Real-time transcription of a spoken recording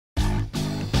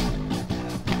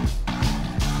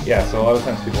Yeah, so a lot of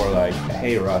times people are like,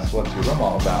 hey Russ, what's your room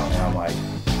all about? And I'm like,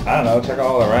 I don't know, check out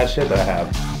all the rad shit that I have.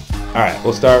 Alright,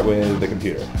 we'll start with the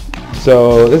computer.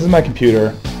 So this is my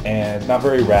computer, and it's not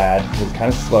very rad. It's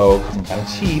kind of slow because I'm kind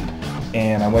of cheap.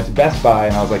 And I went to Best Buy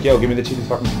and I was like, yo, give me the cheapest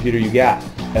fucking computer you got.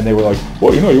 And they were like,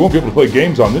 well, you know, you won't be able to play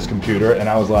games on this computer. And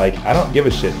I was like, I don't give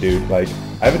a shit, dude. Like,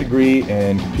 I have a degree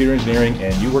in computer engineering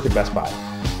and you work at Best Buy.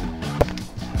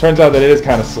 Turns out that it is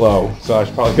kind of slow, so I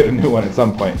should probably get a new one at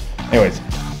some point. Anyways.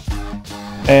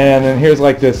 And then here's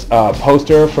like this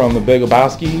poster from the Big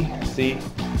Lebowski. See?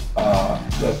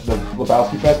 The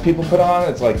Lebowski Fest people put on.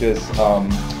 It's like this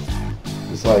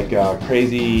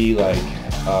crazy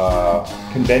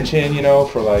convention, you know,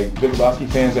 for like Big Lebowski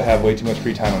fans that have way too much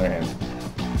free time on their hands.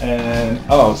 And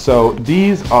oh, so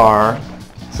these are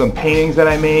some paintings that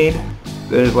I made.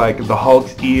 There's like the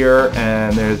Hulk's ear,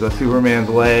 and there's a Superman's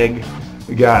leg.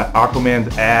 We got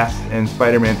Aquaman's ass and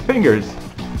Spider-Man's fingers.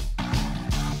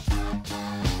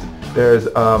 There's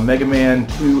Mega Man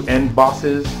 2 end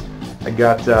bosses. I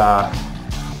got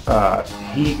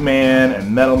Heat Man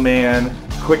and Metal Man,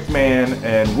 Quick Man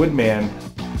and Wood Man.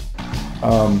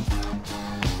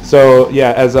 So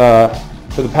yeah, as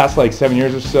for the past like 7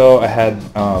 years or so, I had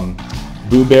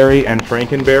Booberry and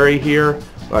Frankenberry here,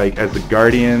 like as the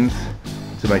guardians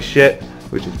to my shit,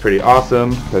 which is pretty awesome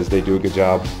because they do a good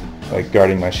job like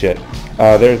guarding my shit.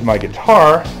 There's my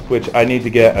guitar, which I need to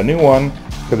get a new one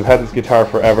because I've had this guitar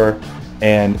forever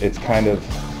and it's kind of,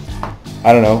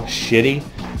 I don't know, shitty.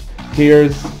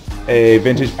 Here's a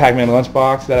vintage Pac-Man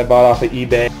lunchbox that I bought off of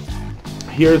eBay.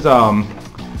 Here's a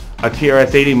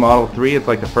TRS-80 Model 3. It's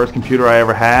like the first computer I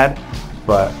ever had,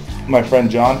 but my friend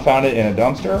John found it in a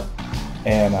dumpster,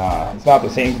 and it's not the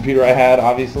same computer I had,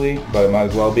 obviously, but it might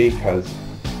as well be because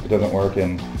it doesn't work,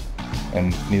 and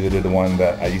neither did the one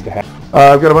that I used to have.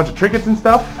 I've got a bunch of trinkets and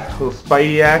stuff, a little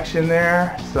Spidey action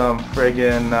there, some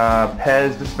friggin'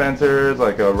 Pez dispensers,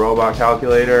 like a robot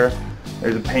calculator.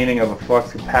 There's a painting of a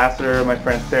flux capacitor my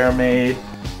friend Sarah made.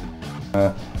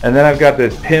 And then I've got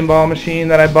this pinball machine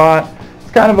that I bought.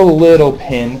 It's kind of a little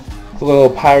pin. It's a little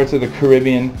Pirates of the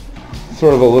Caribbean,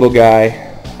 sort of a little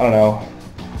guy. I don't know.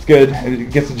 It's good.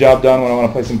 It gets the job done when I want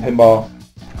to play some pinball.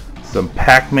 Some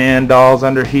Pac-Man dolls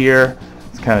under here.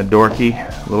 It's kind of dorky.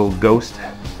 A little ghost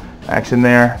action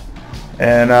there.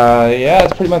 And yeah,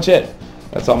 that's pretty much it.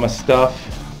 That's all my stuff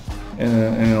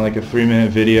in like a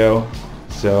 3-minute video.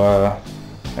 So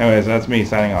anyways, that's me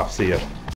signing off. See ya.